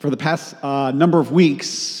For the past number of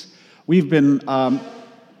weeks, we've been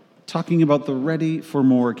talking about the Ready for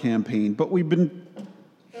More campaign, but we've been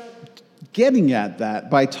getting at that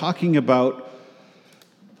by talking about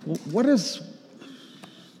what does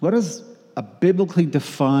a biblically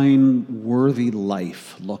defined worthy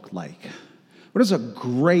life look like? What does a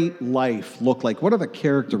great life look like? What are the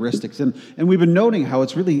characteristics? And we've been noting how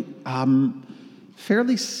it's really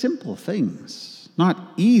fairly simple things. Not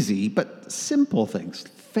easy, but simple things.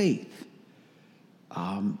 Faith,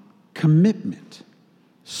 commitment,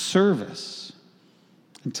 service.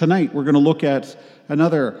 And tonight we're going to look at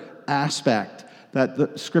another aspect that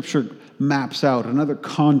the Scripture maps out, another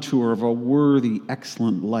contour of a worthy,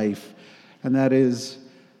 excellent life, and that is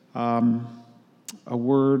a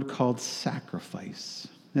word called sacrifice.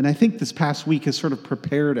 And I think this past week has sort of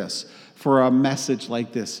prepared us for a message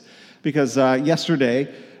like this, because yesterday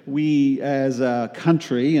we as a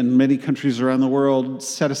country, and many countries around the world,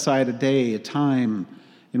 set aside a day, a time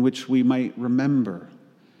in which we might remember.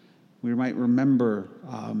 We might remember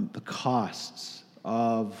the costs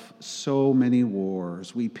of so many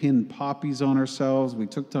wars. We pinned poppies on ourselves. We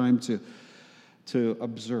took time to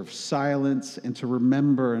observe silence and to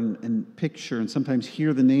remember and picture and sometimes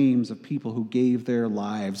hear the names of people who gave their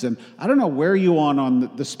lives. And I don't know where you are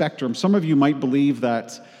on the spectrum. Some of you might believe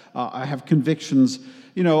that I have convictions,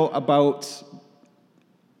 about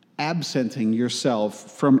absenting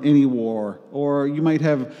yourself from any war, or you might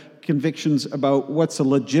have convictions about what's a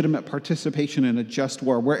legitimate participation in a just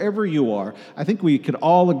war. Wherever you are, I think we could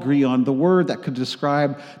all agree on the word that could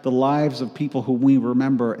describe the lives of people who we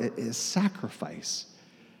remember is sacrifice.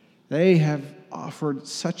 They have offered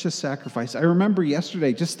such a sacrifice. I remember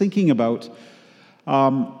yesterday just thinking about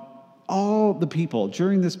all the people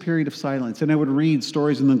during this period of silence, and I would read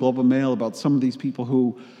stories in the Global Mail about some of these people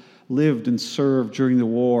who lived and served during the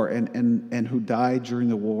war and who died during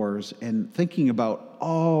the wars, and thinking about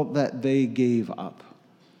all that they gave up,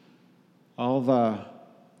 all the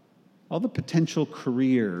potential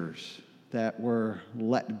careers that were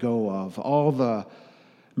let go of, all the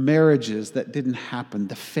marriages that didn't happen,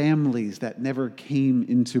 the families that never came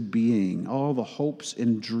into being, all the hopes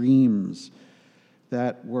and dreams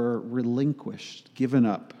that were relinquished, given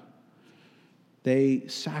up. They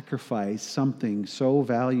sacrificed something so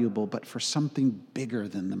valuable, but for something bigger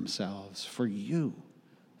than themselves, for you,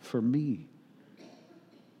 for me.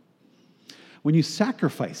 When you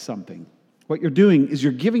sacrifice something, what you're doing is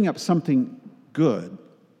you're giving up something good,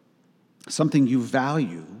 something you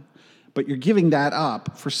value, but you're giving that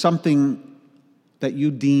up for something that you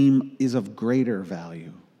deem is of greater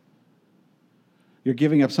value. You're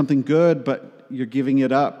giving up something good, but you're giving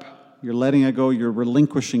it up. You're letting it go. You're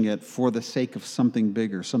relinquishing it for the sake of something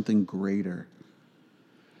bigger, something greater.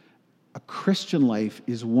 A Christian life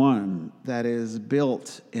is one that is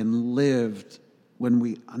built and lived when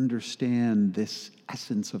we understand this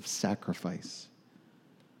essence of sacrifice.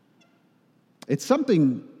 It's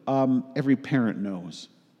something every parent knows.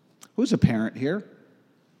 Who's a parent here?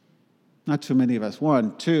 Not too many of us.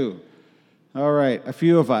 1, 2. All right, a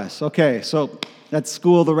few of us. Okay, so let's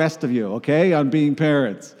school the rest of you, okay, on being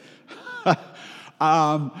parents.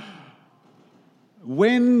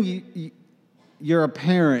 When you're a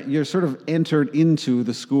parent, you're sort of entered into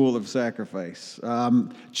the school of sacrifice.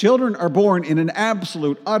 Children are born in an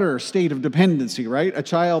absolute, utter state of dependency, right? A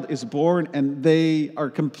child is born and they are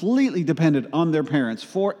completely dependent on their parents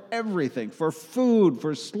for everything, for food,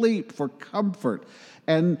 for sleep, for comfort.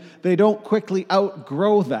 And they don't quickly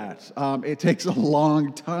outgrow that. It takes a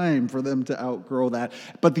long time for them to outgrow that.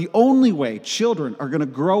 But the only way children are going to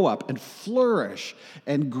grow up and flourish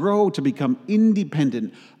and grow to become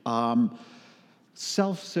independent,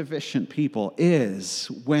 self-sufficient people is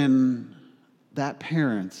when that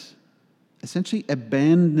parent essentially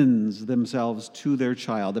abandons themselves to their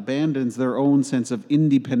child, abandons their own sense of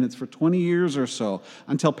independence for 20 years or so,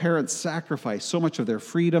 until parents sacrifice so much of their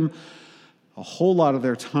freedom, a whole lot of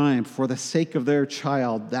their time for the sake of their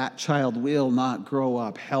child. That child will not grow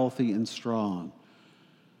up healthy and strong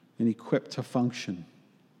and equipped to function.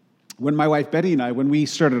 When my wife Betty and I, when we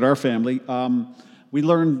started our family, we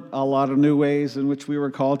learned a lot of new ways in which we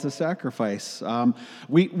were called to sacrifice.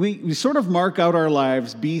 We sort of mark out our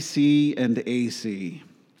lives BC and AC,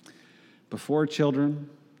 before children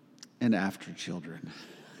and after children.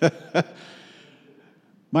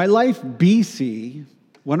 My life BC,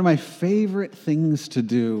 one of my favorite things to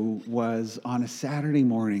do was on a Saturday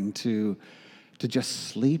morning to just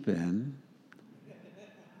sleep in,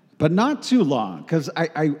 but not too long, because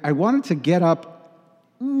I wanted to get up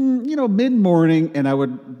mid-morning, and I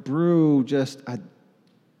would brew just a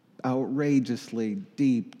outrageously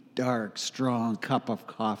deep, dark, strong cup of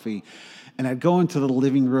coffee. And I'd go into the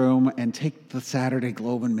living room and take the Saturday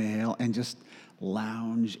Globe and Mail and just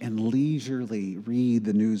lounge and leisurely read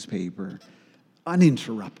the newspaper,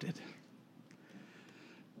 uninterrupted.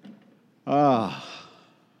 My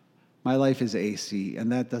life is AC,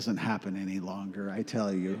 and that doesn't happen any longer, I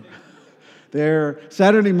tell you.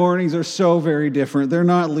 Saturday mornings are so very different. They're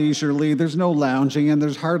not leisurely, there's no lounging, and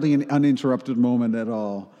there's hardly an uninterrupted moment at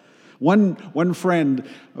all. One friend,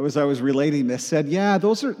 as I was relating this, said, yeah,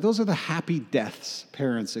 those are the happy deaths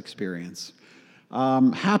parents experience.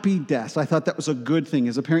 Happy deaths. I thought that was a good thing.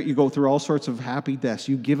 As a parent, you go through all sorts of happy deaths.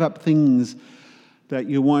 You give up things that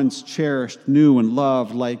you once cherished, knew, and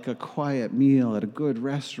loved, like a quiet meal at a good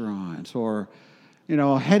restaurant, or,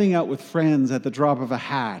 heading out with friends at the drop of a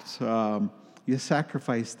hat. You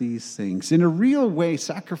sacrifice these things. In a real way,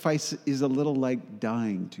 sacrifice is a little like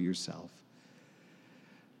dying to yourself.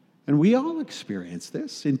 And we all experience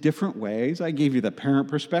this in different ways. I gave you the parent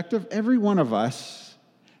perspective. Every one of us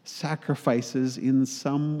sacrifices in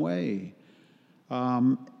some way.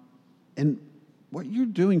 And what you're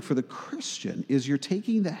doing for the Christian is you're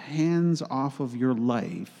taking the hands off of your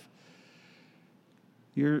life.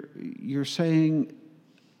 You're saying,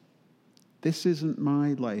 this isn't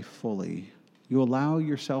my life fully. You allow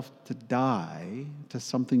yourself to die to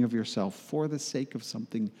something of yourself for the sake of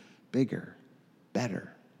something bigger, better.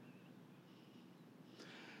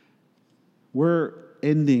 We're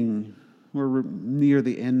near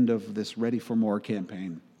the end of this Ready for More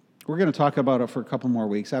campaign. We're going to talk about it for a couple more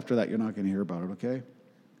weeks. After that, you're not going to hear about it, okay?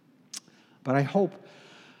 But I hope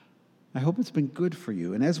it's been good for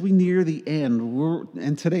you. And as we near the end,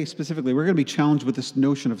 and today specifically, we're going to be challenged with this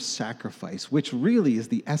notion of sacrifice, which really is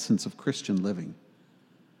the essence of Christian living.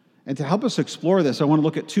 And to help us explore this, I want to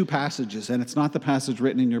look at two passages, and it's not the passage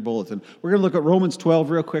written in your bulletin. We're going to look at Romans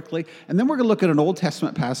 12 real quickly, and then we're going to look at an Old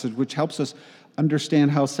Testament passage which helps us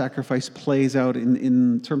understand how sacrifice plays out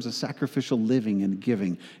in terms of sacrificial living and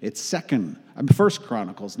giving. It's First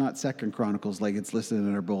Chronicles, not Second Chronicles like it's listed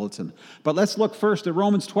in our bulletin. But let's look first at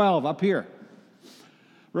Romans 12 up here.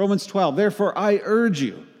 Romans 12, therefore I urge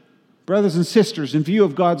you, brothers and sisters, in view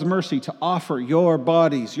of God's mercy, to offer your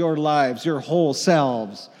bodies, your lives, your whole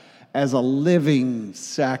selves as a living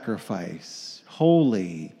sacrifice,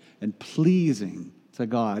 holy and pleasing to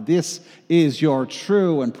God. This is your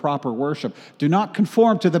true and proper worship. Do not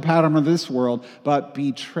conform to the pattern of this world, but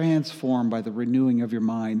be transformed by the renewing of your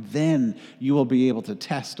mind. Then you will be able to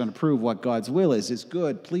test and approve what God's will is, his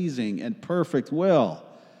good, pleasing, and perfect will.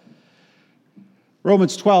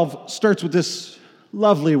 Romans 12 starts with this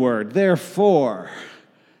lovely word, therefore.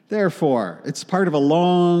 Therefore, it's part of a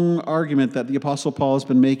long argument that the Apostle Paul has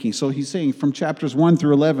been making. So he's saying from chapters 1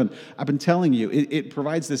 through 11, I've been telling you, it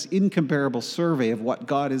provides this incomparable survey of what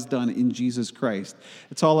God has done in Jesus Christ.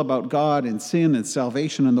 It's all about God and sin and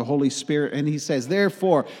salvation and the Holy Spirit. And he says,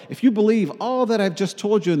 therefore, if you believe all that I've just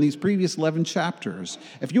told you in these previous 11 chapters,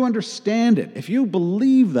 if you understand it, if you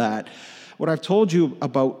believe that, what I've told you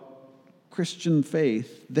about Christian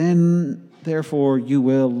faith, then therefore you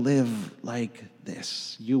will live like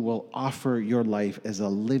this. You will offer your life as a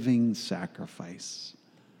living sacrifice.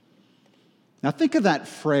 Now think of that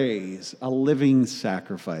phrase, a living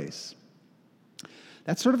sacrifice.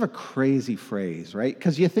 That's sort of a crazy phrase, right?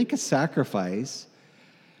 Because you think of sacrifice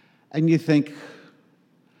and you think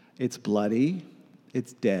it's bloody,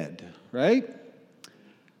 it's dead, right?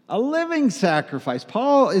 A living sacrifice.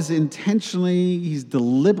 Paul is he's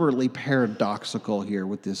deliberately paradoxical here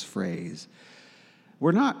with this phrase.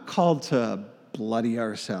 We're not called to bloody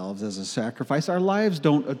ourselves as a sacrifice. Our lives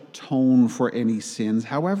don't atone for any sins.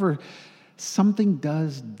 However, something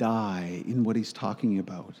does die in what he's talking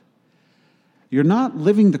about. You're not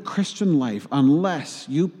living the Christian life unless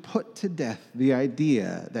you put to death the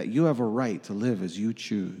idea that you have a right to live as you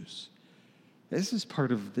choose. This is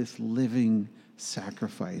part of this living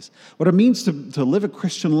sacrifice. What it means to live a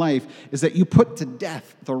Christian life is that you put to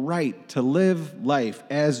death the right to live life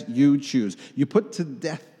as you choose. You put to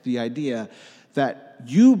death the idea that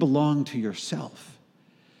you belong to yourself.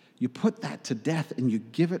 You put that to death and you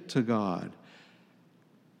give it to God.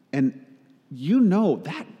 And you know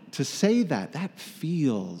that to say that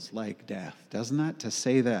feels like death, doesn't that? To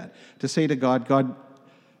say that. To say to God, God,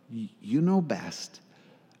 you know best.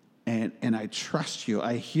 And I trust you.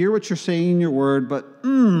 I hear what you're saying in your word, but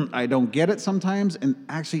I don't get it sometimes. And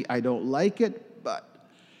actually, I don't like it, but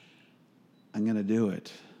I'm going to do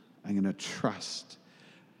it. I'm going to trust.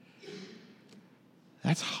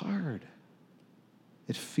 That's hard.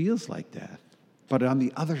 It feels like death. But on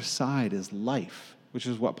the other side is life, which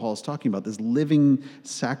is what Paul's talking about, this living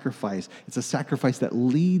sacrifice. It's a sacrifice that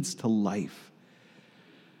leads to life.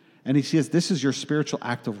 And he says, this is your spiritual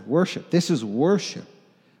act of worship. This is worship.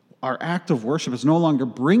 Our act of worship is no longer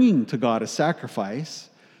bringing to God a sacrifice.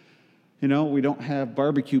 You know, we don't have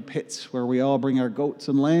barbecue pits where we all bring our goats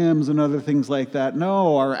and lambs and other things like that.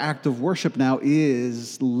 No, our act of worship now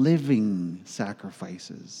is living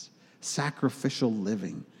sacrifices, sacrificial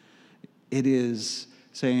living. It is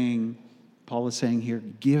saying, Paul is saying here,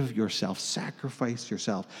 give yourself, sacrifice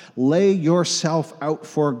yourself, lay yourself out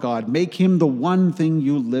for God, make him the one thing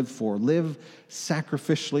you live for, live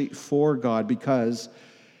sacrificially for God, because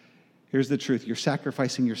here's the truth, you're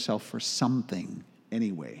sacrificing yourself for something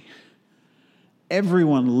anyway.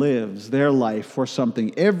 Everyone lives their life for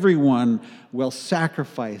something. Everyone will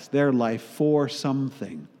sacrifice their life for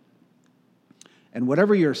something. And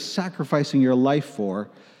whatever you're sacrificing your life for,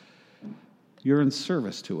 you're in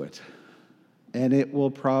service to it. And it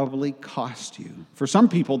will probably cost you. For some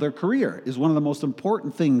people, their career is one of the most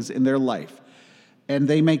important things in their life. And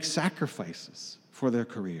they make sacrifices for their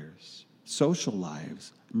careers, social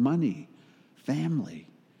lives, money, family.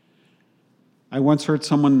 I once heard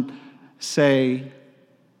someone say,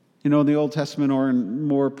 you know, in the Old Testament or in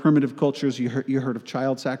more primitive cultures, you heard of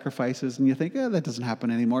child sacrifices, and you think, that doesn't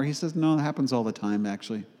happen anymore. He says, no, it happens all the time,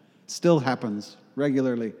 actually. Still happens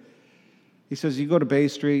regularly. He says, you go to Bay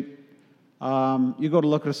Street, you go to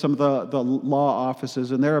look at some of the law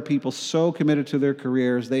offices, and there are people so committed to their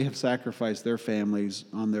careers, they have sacrificed their families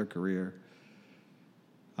on their career.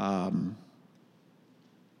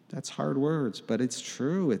 That's hard words, but it's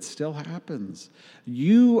true. It still happens.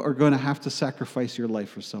 You are going to have to sacrifice your life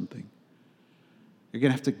for something. You're going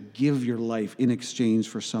to have to give your life in exchange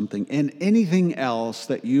for something. And anything else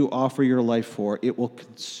that you offer your life for, it will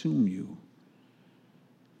consume you.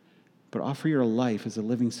 But offer your life as a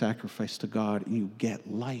living sacrifice to God, and you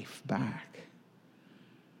get life back.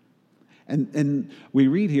 And we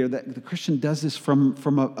read here that the Christian does this from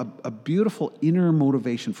a beautiful inner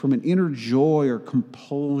motivation, from an inner joy or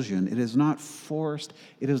compulsion. It is not forced.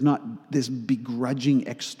 It is not this begrudging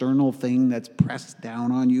external thing that's pressed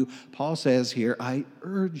down on you. Paul says here, I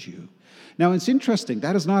urge you. Now, it's interesting.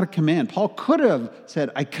 That is not a command. Paul could have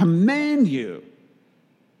said, I command you.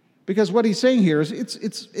 Because what he's saying here is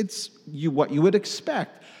it's what you would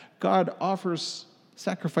expect. God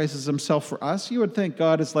sacrifices himself for us. You would think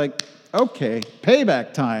God is like, okay,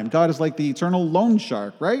 payback time. God is like the eternal loan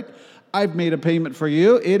shark, right? I've made a payment for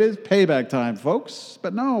you. It is payback time, folks.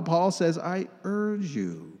 But no, Paul says, I urge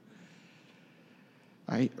you.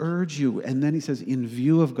 I urge you. And then he says, in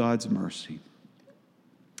view of God's mercy.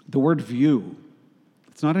 The word view,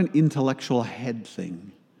 it's not an intellectual head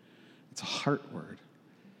thing. It's a heart word.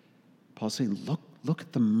 Paul's saying, look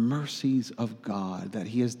at the mercies of God that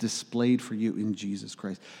he has displayed for you in Jesus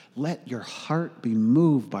Christ. Let your heart be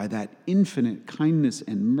moved by that infinite kindness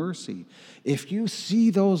and mercy. If you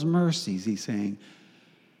see those mercies, he's saying,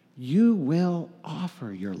 you will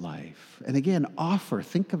offer your life. And again, offer,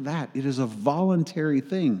 think of that. It is a voluntary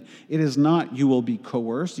thing. It is not you will be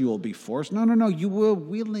coerced, you will be forced. No. You will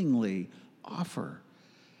willingly offer.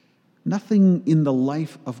 Nothing in the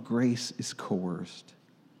life of grace is coerced.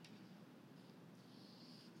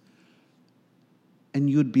 And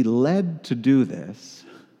you'd be led to do this,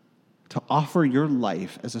 to offer your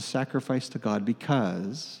life as a sacrifice to God,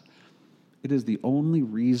 because it is the only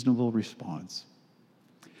reasonable response.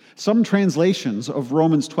 Some translations of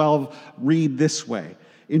Romans 12 read this way: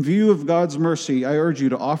 in view of God's mercy, I urge you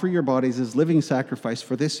to offer your bodies as living sacrifice,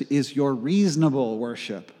 for this is your reasonable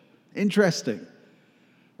worship. Interesting.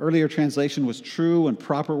 Earlier translation was true and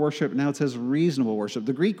proper worship. Now it says reasonable worship.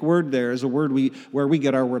 The Greek word there is a word where we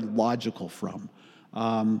get our word logical from.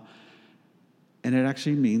 And it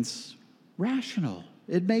actually means rational.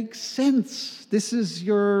 It makes sense. This is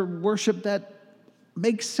your worship that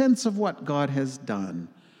makes sense of what God has done.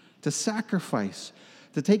 To sacrifice,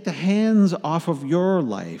 to take the hands off of your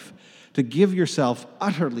life, to give yourself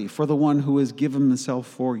utterly for the one who has given himself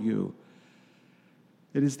for you.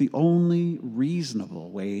 It is the only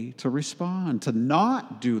reasonable way to respond. To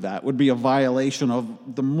not do that would be a violation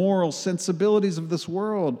of the moral sensibilities of this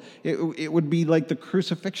world. It would be like the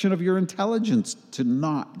crucifixion of your intelligence to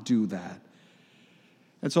not do that.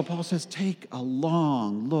 And so Paul says, take a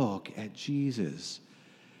long look at Jesus.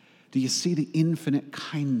 Do you see the infinite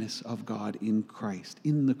kindness of God in Christ,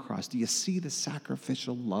 in the cross? Do you see the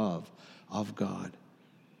sacrificial love of God?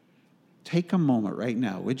 Take a moment right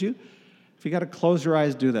now, would you? If you got to close your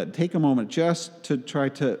eyes, do that. Take a moment just to try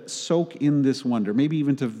to soak in this wonder, maybe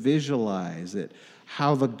even to visualize it,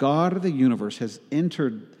 how the God of the universe has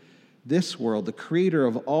entered this world, the creator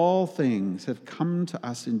of all things, have come to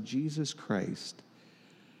us in Jesus Christ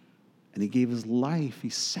And he gave his life. He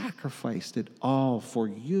sacrificed it all for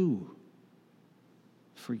you.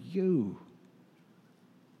 For you.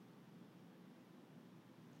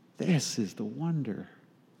 This is the wonder.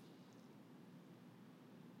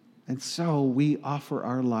 And so we offer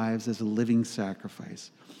our lives as a living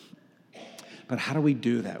sacrifice. But how do we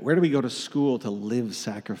do that? Where do we go to school to live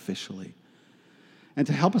sacrificially? And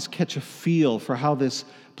to help us catch a feel for how this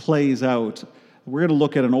plays out, we're going to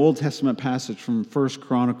look at an Old Testament passage from 1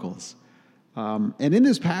 Chronicles. And in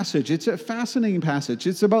this passage, it's a fascinating passage.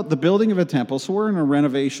 It's about the building of a temple. So we're in a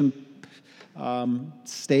renovation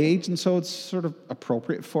stage, and so it's sort of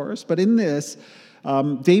appropriate for us. But in this,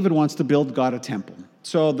 David wants to build God a temple.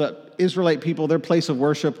 So the Israelite people, their place of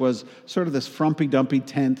worship was sort of this frumpy-dumpy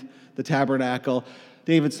tent, the tabernacle.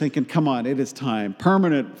 David's thinking, come on, it is time.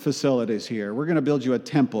 Permanent facilities here. We're going to build you a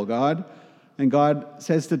temple, God. And God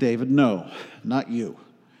says to David, no, not you.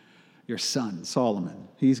 Your son, Solomon.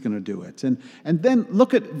 He's going to do it. And then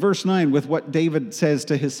look at verse 9 with what David says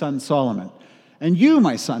to his son Solomon. And you,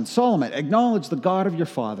 my son, Solomon, acknowledge the God of your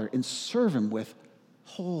father and serve him with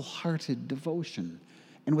wholehearted devotion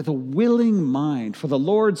and with a willing mind. For the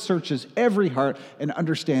Lord searches every heart and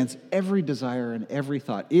understands every desire and every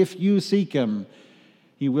thought. If you seek him,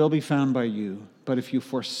 he will be found by you. But if you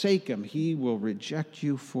forsake him, he will reject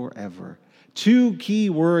you forever. Two key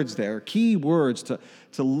words there, key words to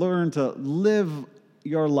learn to live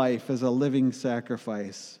your life as a living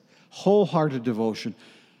sacrifice. Wholehearted devotion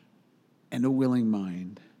and a willing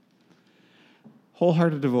mind.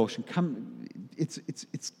 Wholehearted devotion.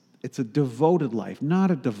 It's a devoted life,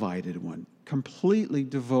 not a divided one. Completely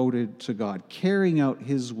devoted to God, carrying out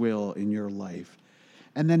his will in your life.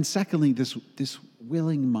 And then secondly, this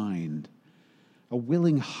willing mind, a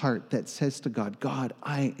willing heart that says to God, God,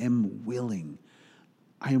 I am willing.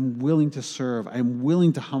 I am willing to serve. I am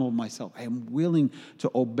willing to humble myself. I am willing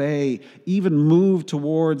to obey, even move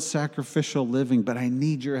towards sacrificial living, but I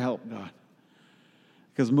need your help, God.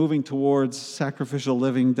 Because moving towards sacrificial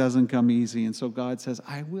living doesn't come easy. And so God says,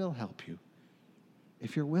 I will help you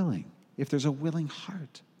if you're willing, if there's a willing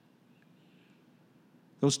heart.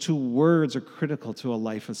 Those two words are critical to a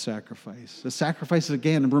life of sacrifice. The sacrifice,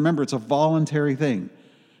 again, and remember, it's a voluntary thing.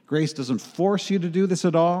 Grace doesn't force you to do this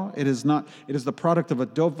at all. It is not. It is the product of a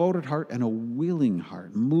devoted heart and a willing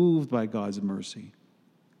heart, moved by God's mercy.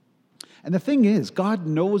 And the thing is, God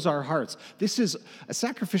knows our hearts. This is, a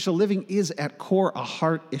sacrificial living is at core a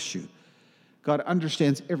heart issue. God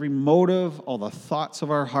understands every motive, all the thoughts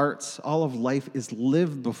of our hearts. All of life is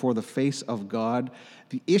lived before the face of God.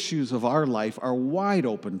 The issues of our life are wide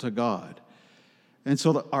open to God. And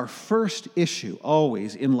so our first issue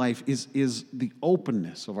always in life is the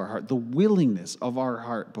openness of our heart, the willingness of our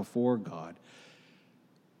heart before God.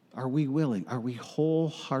 Are we willing? Are we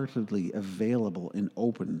wholeheartedly available and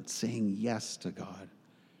open, saying yes to God?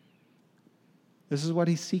 This is what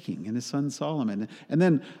he's seeking in his son Solomon. And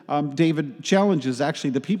then David challenges actually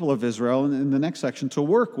the people of Israel in the next section to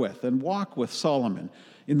work with and walk with Solomon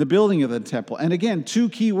in the building of the temple. And again, two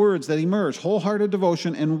key words that emerge, wholehearted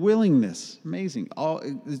devotion and willingness. Amazing.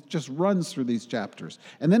 It just runs through these chapters.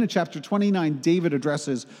 And then in chapter 29, David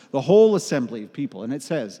addresses the whole assembly of people. And it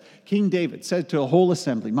says, King David said to a whole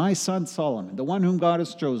assembly, my son Solomon, the one whom God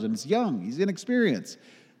has chosen, is young, he's inexperienced.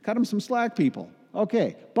 Cut him some slack, people.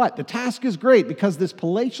 Okay, but the task is great because this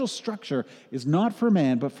palatial structure is not for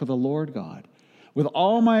man, but for the Lord God. With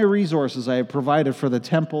all my resources I have provided for the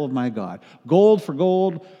temple of my God. Gold for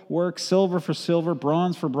gold work, silver for silver,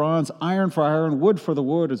 bronze for bronze, iron for iron, wood for the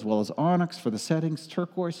wood, as well as onyx for the settings,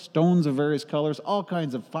 turquoise, stones of various colors, all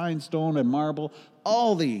kinds of fine stone and marble,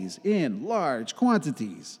 all these in large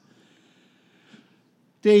quantities.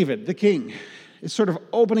 David, the king, is sort of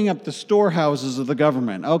opening up the storehouses of the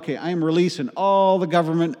government. Okay, I am releasing all the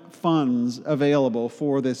government funds available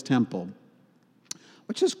for this temple.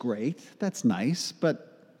 Which is great, that's nice,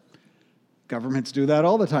 but governments do that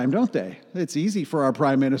all the time, don't they? It's easy for our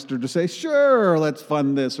prime minister to say, sure, let's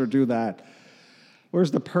fund this or do that.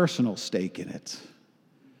 Where's the personal stake in it?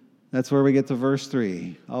 That's where we get to verse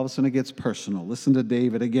 3. All of a sudden it gets personal. Listen to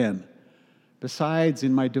David again. Besides,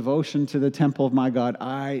 in my devotion to the temple of my God,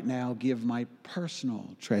 I now give my personal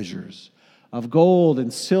treasures of gold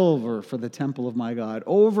and silver for the temple of my God,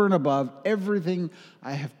 over and above everything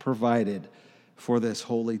I have provided for this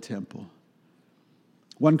holy temple.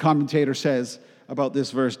 One commentator says about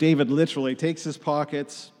this verse, David literally takes his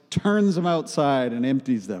pockets, turns them outside, and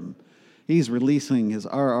empties them. He's releasing his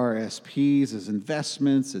RRSPs, his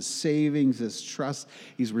investments, his savings, his trust.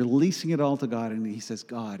 He's releasing it all to God, and he says,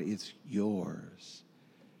 God, it's yours.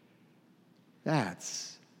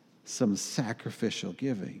 That's some sacrificial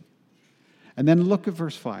giving. And then look at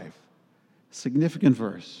verse 5. Significant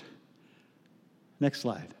verse. Next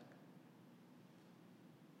slide.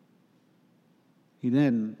 He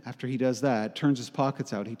then, after he does that, turns his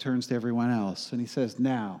pockets out. He turns to everyone else and he says,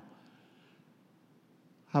 now,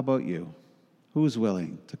 how about you? Who's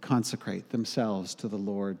willing to consecrate themselves to the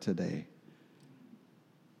Lord today?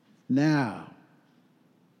 Now,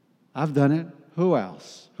 I've done it. Who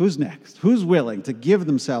else? Who's next? Who's willing to give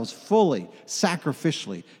themselves fully,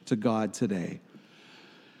 sacrificially to God today?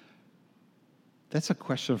 That's a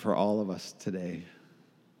question for all of us today,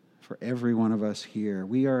 for every one of us here.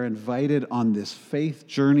 We are invited on this faith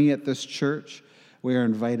journey at this church. We are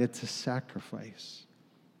invited to sacrifice.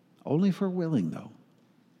 Only if we're willing, though.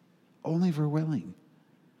 Only if we're willing.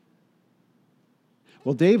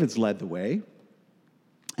 Well, David's led the way.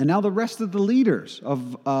 And now the rest of the leaders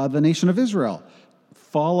of the nation of Israel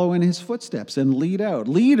follow in his footsteps and lead out.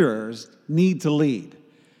 Leaders need to lead.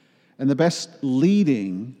 And the best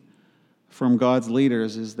leading from God's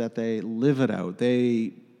leaders is that they live it out.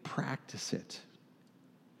 They practice it.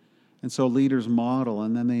 And so leaders model,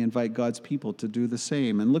 and then they invite God's people to do the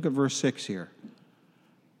same. And look at verse 6 here.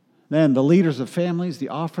 Then the leaders of families, the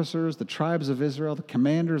officers, the tribes of Israel, the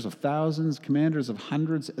commanders of thousands, commanders of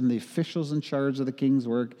hundreds, and the officials in charge of the king's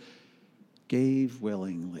work gave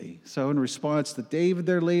willingly. So in response to David,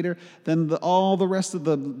 their leader, then all the rest of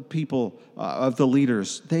the people, of the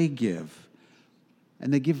leaders, they give.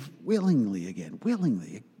 And they give willingly again,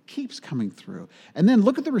 willingly. It keeps coming through. And then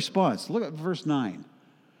look at the response. Look at verse 9.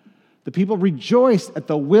 The people rejoiced at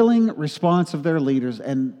the willing response of their leaders,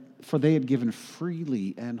 and for they had given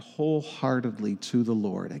freely and wholeheartedly to the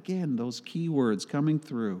Lord. Again, those key words coming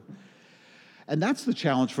through. And that's the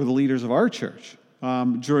challenge for the leaders of our church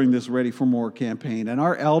during this Ready for More campaign. And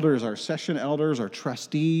our elders, our session elders, our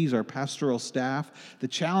trustees, our pastoral staff, the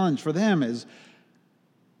challenge for them is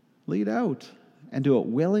lead out and do it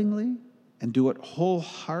willingly and do it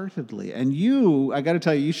wholeheartedly. And you, I got to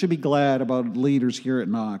tell you, you should be glad about leaders here at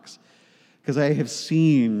Knox, because I have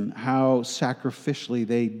seen how sacrificially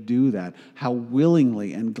they do that, how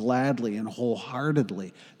willingly and gladly and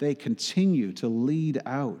wholeheartedly they continue to lead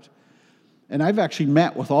out. And I've actually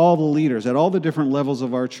met with all the leaders at all the different levels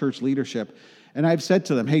of our church leadership, and I've said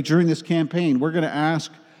to them, hey, during this campaign, we're going to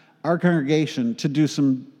ask our congregation to do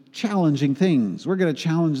some challenging things. We're going to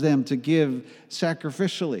challenge them to give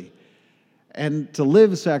sacrificially and to live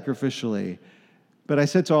sacrificially. But I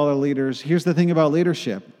said to all our leaders, here's the thing about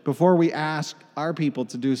leadership. Before we ask our people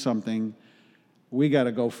to do something, we got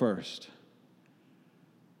to go first.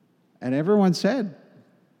 And everyone said,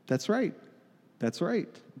 that's right. That's right.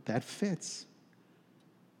 That fits.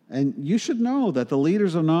 And you should know that the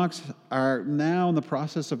leaders of Knox are now in the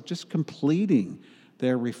process of just completing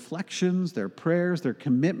their reflections, their prayers, their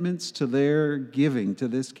commitments to their giving to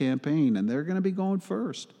this campaign. And they're going to be going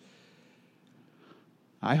first.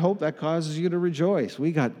 I hope that causes you to rejoice.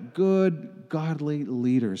 We got good, godly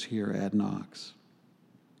leaders here at Knox.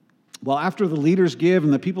 Well, after the leaders give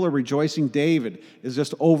and the people are rejoicing, David is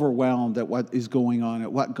just overwhelmed at what is going on,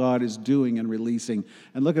 at what God is doing and releasing.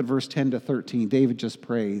 And look at verse 10 to 13. David just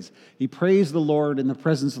prays. He praised the Lord in the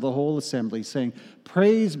presence of the whole assembly, saying,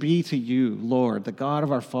 praise be to you, Lord, the God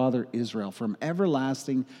of our father Israel, from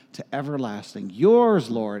everlasting to everlasting. Yours,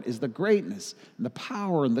 Lord, is the greatness and the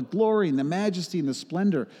power and the glory and the majesty and the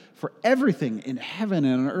splendor, for everything in heaven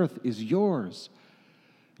and on earth is yours.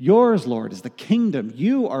 Yours, Lord, is the kingdom.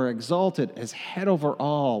 You are exalted as head over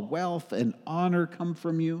all. Wealth and honor come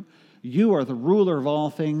from you. You are the ruler of all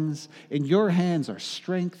things. In your hands are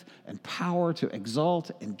strength and power to exalt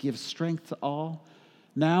and give strength to all.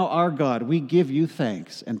 Now, our God, we give you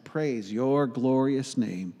thanks and praise your glorious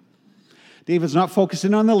name. David's not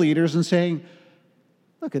focusing on the leaders and saying,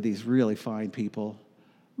 look at these really fine people.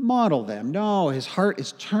 Model them. No, his heart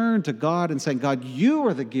is turned to God and saying, God, you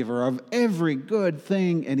are the giver of every good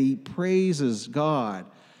thing, and he praises God.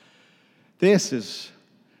 This is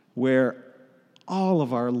where all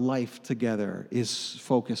of our life together is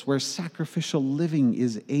focused, where sacrificial living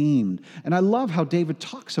is aimed. And I love how David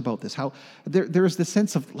talks about this, how there is the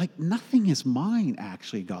sense of, like, nothing is mine,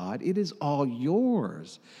 actually, God. It is all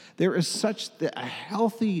yours. There is such a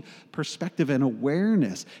healthy perspective and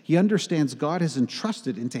awareness. He understands God has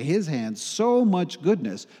entrusted into his hands so much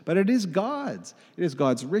goodness, but it is God's. It is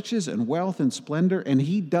God's riches and wealth and splendor, and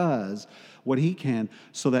he does what he can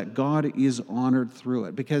so that God is honored through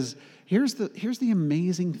it. Because here's the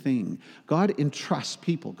amazing thing. God entrusts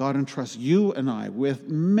people. God entrusts you and I with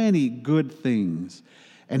many good things.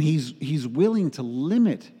 And he's willing to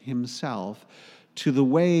limit himself to the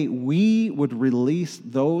way we would release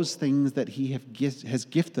those things that he has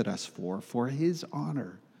gifted us for his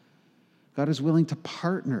honor. God is willing to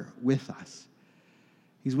partner with us.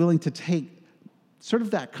 He's willing to take sort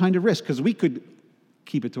of that kind of risk, because we could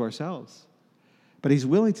keep it to ourselves. But he's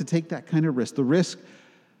willing to take that kind of risk, the risk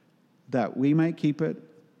that we might keep it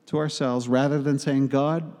to ourselves, rather than saying,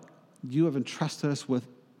 God, you have entrusted us with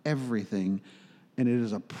everything, and it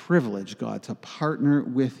is a privilege, God, to partner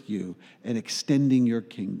with you in extending your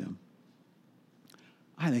kingdom.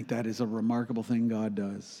 I think that is a remarkable thing God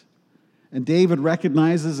does. And David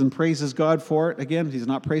recognizes and praises God for it. Again, he's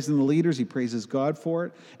not praising the leaders, he praises God for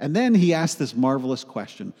it. And then he asks this marvelous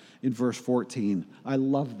question in verse 14. I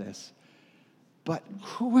love this. But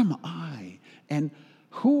who am I? And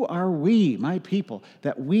who are we, my people,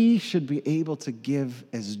 that we should be able to give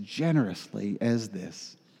as generously as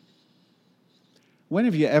this? When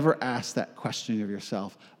have you ever asked that question of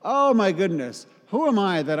yourself? Oh my goodness, who am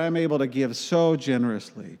I that I'm able to give so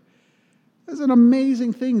generously? It's an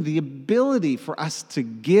amazing thing, the ability for us to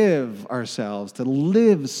give ourselves, to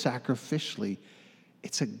live sacrificially.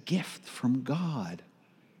 It's a gift from God.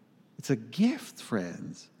 It's a gift,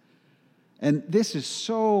 friends. And this is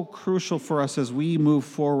so crucial for us as we move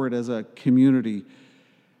forward as a community,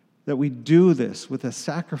 that we do this with a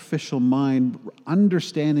sacrificial mind,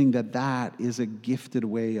 understanding that that is a gifted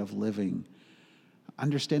way of living,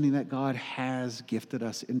 understanding that God has gifted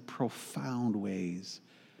us in profound ways,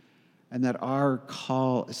 and that our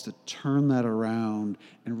call is to turn that around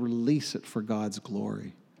and release it for God's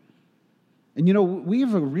glory. And you know, we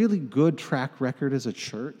have a really good track record as a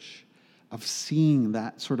church of seeing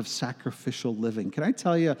that sort of sacrificial living. Can I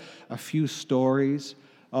tell you a few stories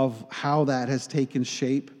of how that has taken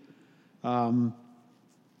shape in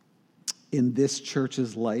this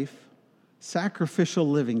church's life? Sacrificial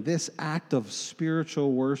living, this act of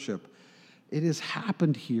spiritual worship, it has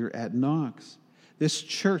happened here at Knox. This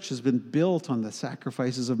church has been built on the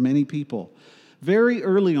sacrifices of many people. Very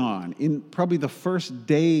early on, in probably the first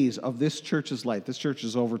days of this church's life, this church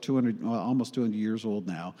is over 200, well, almost 200 years old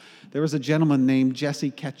now, there was a gentleman named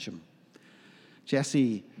Jesse Ketchum.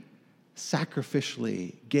 Jesse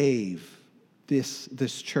sacrificially gave this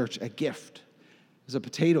church a gift. It was a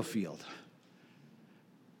potato field.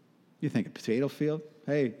 You think a potato field?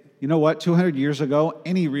 Hey, you know what? 200 years ago,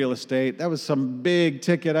 any real estate, that was some big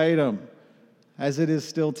ticket item, as it is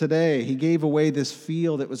still today. He gave away this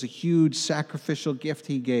field. It was a huge sacrificial gift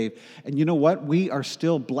he gave. And you know what? We are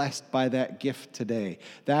still blessed by that gift today.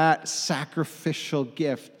 That sacrificial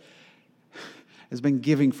gift has been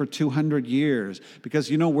giving for 200 years. Because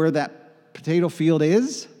you know where that potato field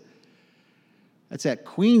is? It's at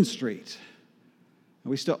Queen Street. And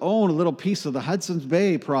we still own a little piece of the Hudson's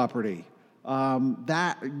Bay property.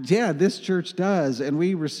 This church does, and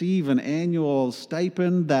we receive an annual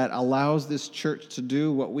stipend that allows this church to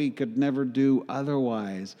do what we could never do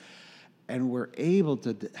otherwise. And we're able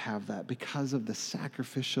to have that because of the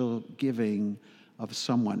sacrificial giving of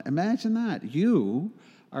someone. Imagine that. You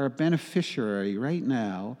are a beneficiary right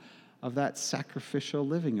now of that sacrificial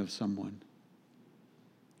living of someone.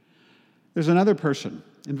 There's another person,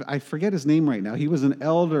 and I forget his name right now. He was an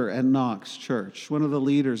elder at Knox Church, one of the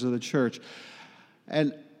leaders of the church.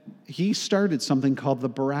 And he started something called the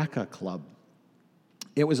Baraka Club.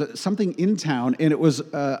 It was something in town, and it was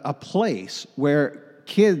a place where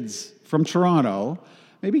kids from Toronto,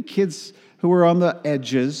 maybe kids who were on the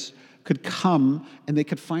edges, could come and they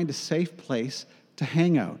could find a safe place to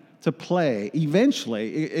hang out, to play.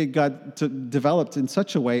 Eventually, it got developed in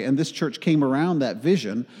such a way, and this church came around that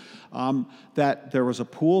vision, that there was a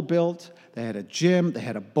pool built, they had a gym, they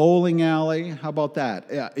had a bowling alley. How about that?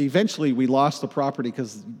 Eventually, we lost the property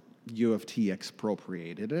because U of T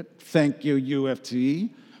expropriated it. Thank you, U of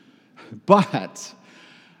T. But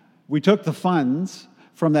we took the funds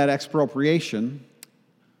from that expropriation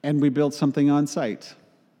and we built something on site.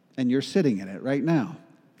 And you're sitting in it right now.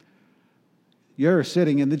 You're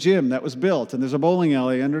sitting in the gym that was built, and there's a bowling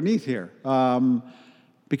alley underneath here.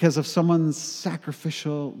 Because of someone's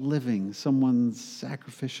sacrificial living, someone's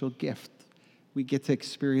sacrificial gift. We get to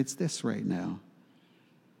experience this right now.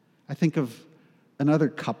 I think of another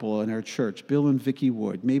couple in our church, Bill and Vicki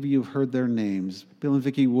Wood. Maybe you've heard their names. Bill and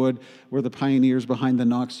Vicki Wood were the pioneers behind the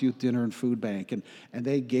Knox Youth Dinner and Food Bank, and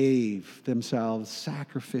they gave themselves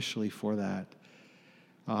sacrificially for that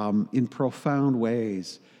in profound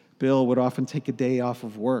ways. Bill would often take a day off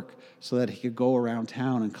of work so that he could go around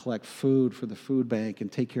town and collect food for the food bank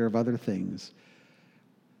and take care of other things.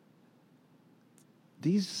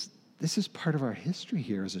 This is part of our history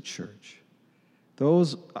here as a church.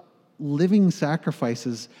 Those living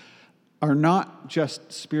sacrifices are not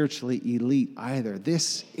just spiritually elite either.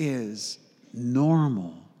 This is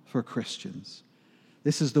normal for Christians.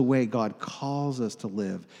 This is the way God calls us to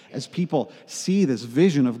live. As people see this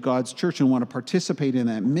vision of God's church and want to participate in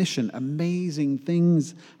that mission, amazing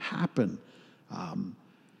things happen.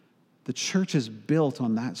 The church is built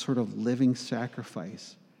on that sort of living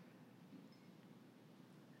sacrifice.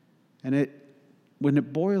 And when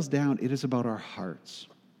it boils down, it is about our hearts.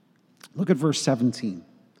 Look at verse 17.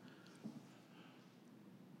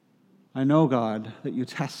 I know, God, that you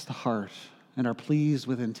test the heart and are pleased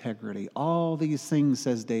with integrity. All these things,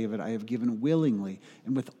 says David, I have given willingly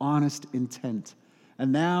and with honest intent.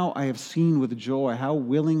 And now I have seen with joy how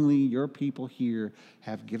willingly your people here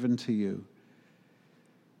have given to you.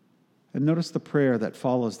 And notice the prayer that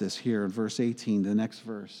follows this here in verse 18, the next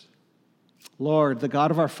verse. Lord, the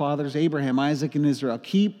God of our fathers, Abraham, Isaac, and Israel,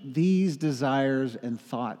 keep these desires and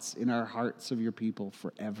thoughts in our hearts of your people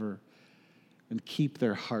forever, and keep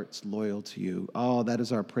their hearts loyal to you. Oh, that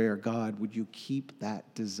is our prayer. God, would you keep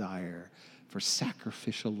that desire for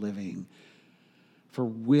sacrificial living, for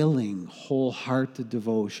willing, wholehearted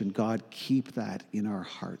devotion. God, keep that in our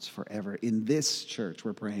hearts forever. In this church,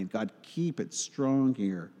 we're praying, God, keep it strong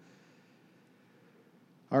here.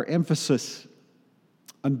 Our emphasis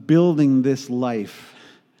on building this life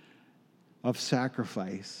of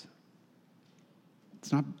sacrifice,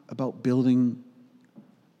 it's not about building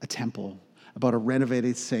a temple, about a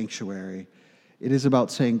renovated sanctuary. It is about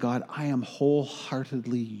saying, God, I am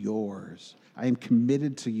wholeheartedly yours. I am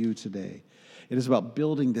committed to you today. It is about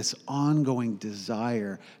building this ongoing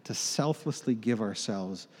desire to selflessly give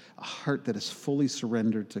ourselves a heart that is fully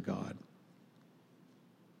surrendered to God.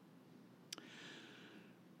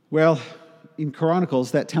 Well, in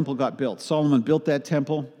Chronicles, that temple got built. Solomon built that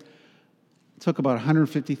temple. It took about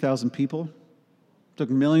 150,000 people. It took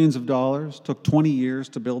millions of dollars. It took 20 years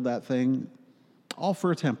to build that thing, all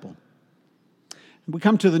for a temple. We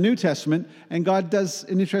come to the New Testament, and God does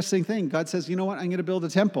an interesting thing. God says, you know what? I'm going to build a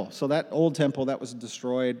temple. So that old temple that was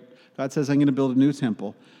destroyed, God says, I'm going to build a new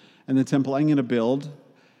temple. And the temple I'm going to build,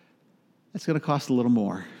 it's going to cost a little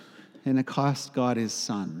more. And it cost God his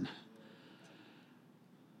son.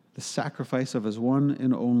 The sacrifice of his one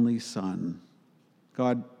and only son.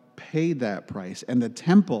 God paid that price. And the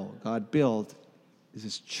temple God built is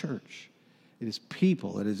his church. It is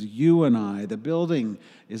people. It is you and I. The building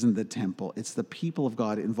isn't the temple. It's the people of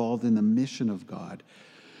God involved in the mission of God.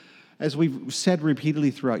 As we've said repeatedly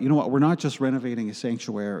throughout, you know what? We're not just renovating a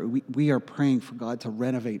sanctuary. We are praying for God to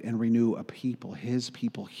renovate and renew a people, his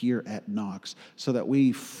people here at Knox, so that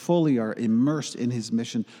we fully are immersed in his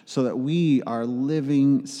mission, so that we are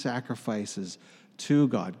living sacrifices to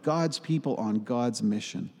God, God's people on God's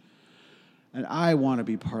mission. And I want to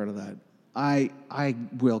be part of that. I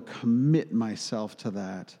will commit myself to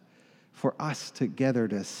that, for us together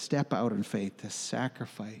to step out in faith, to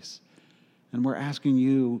sacrifice. And we're asking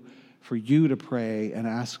you, for you to pray and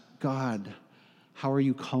ask God, how are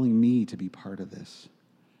you calling me to be part of this?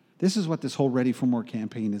 This is what this whole Ready for More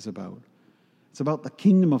campaign is about. It's about the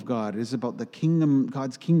kingdom of God. It is about the kingdom,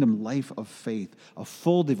 God's kingdom life of faith, of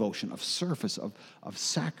full devotion, of service, of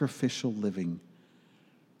sacrificial living.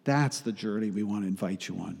 That's the journey we want to invite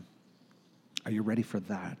you on. Are you ready for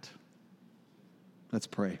that? Let's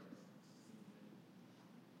pray.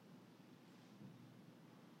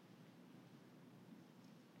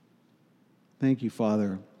 Thank you,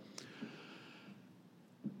 Father,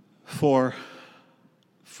 for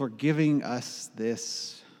giving us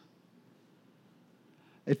this.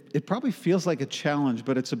 It probably feels like a challenge,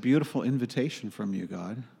 but it's a beautiful invitation from you,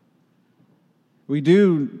 God. We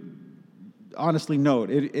do honestly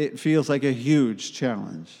note it feels like a huge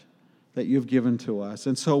challenge that you've given to us.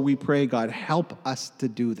 And so we pray, God, help us to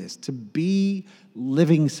do this, to be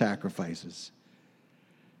living sacrifices.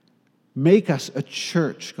 Make us a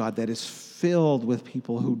church, God, that is filled with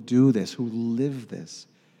people who do this, who live this.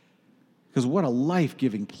 Because what a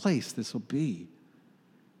life-giving place this will be.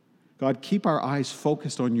 God, keep our eyes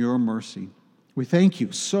focused on your mercy. We thank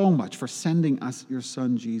you so much for sending us your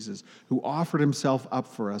son, Jesus, who offered himself up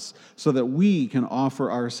for us so that we can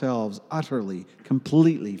offer ourselves utterly,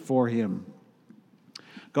 completely for him.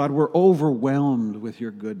 God, we're overwhelmed with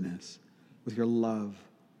your goodness, with your love.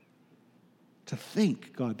 To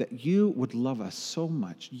think, God, that you would love us so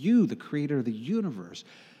much, you, the creator of the universe,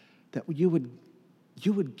 that you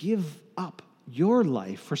would give up your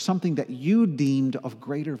life for something that you deemed of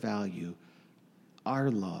greater value, our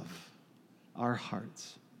love, our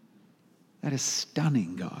hearts. That is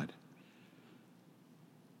stunning, God.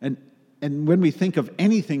 And when we think of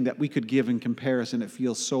anything that we could give in comparison, it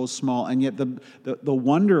feels so small, and yet the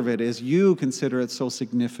wonder of it is you consider it so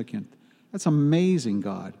significant. That's amazing,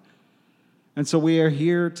 God. And so we are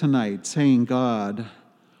here tonight saying, God,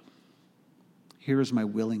 Here is my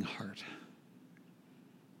willing heart.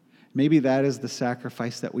 Maybe that is the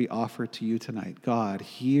sacrifice that we offer to you tonight. God,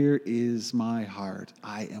 here is my heart.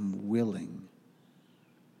 I am willing.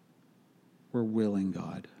 We're willing,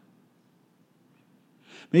 God.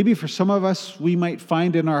 Maybe for some of us, we might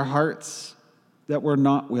find in our hearts that we're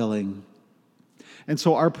not willing. And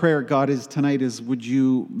so our prayer, God, tonight is, would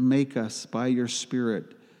you make us by your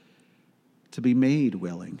Spirit to be made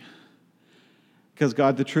willing? Because,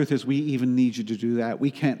 God, the truth is we even need you to do that.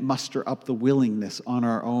 We can't muster up the willingness on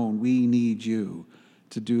our own. We need you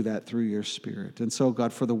to do that through your Spirit. And so,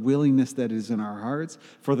 God, for the willingness that is in our hearts,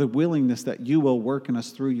 for the willingness that you will work in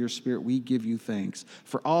us through your Spirit, we give you thanks.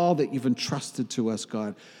 For all that you've entrusted to us,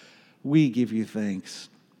 God, we give you thanks.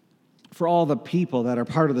 For all the people that are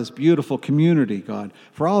part of this beautiful community, God,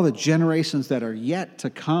 for all the generations that are yet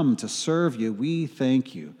to come to serve you, we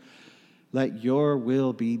thank you. Let your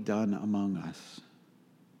will be done among us.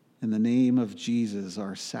 In the name of Jesus,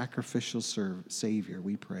 our sacrificial Savior,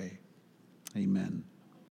 we pray. Amen.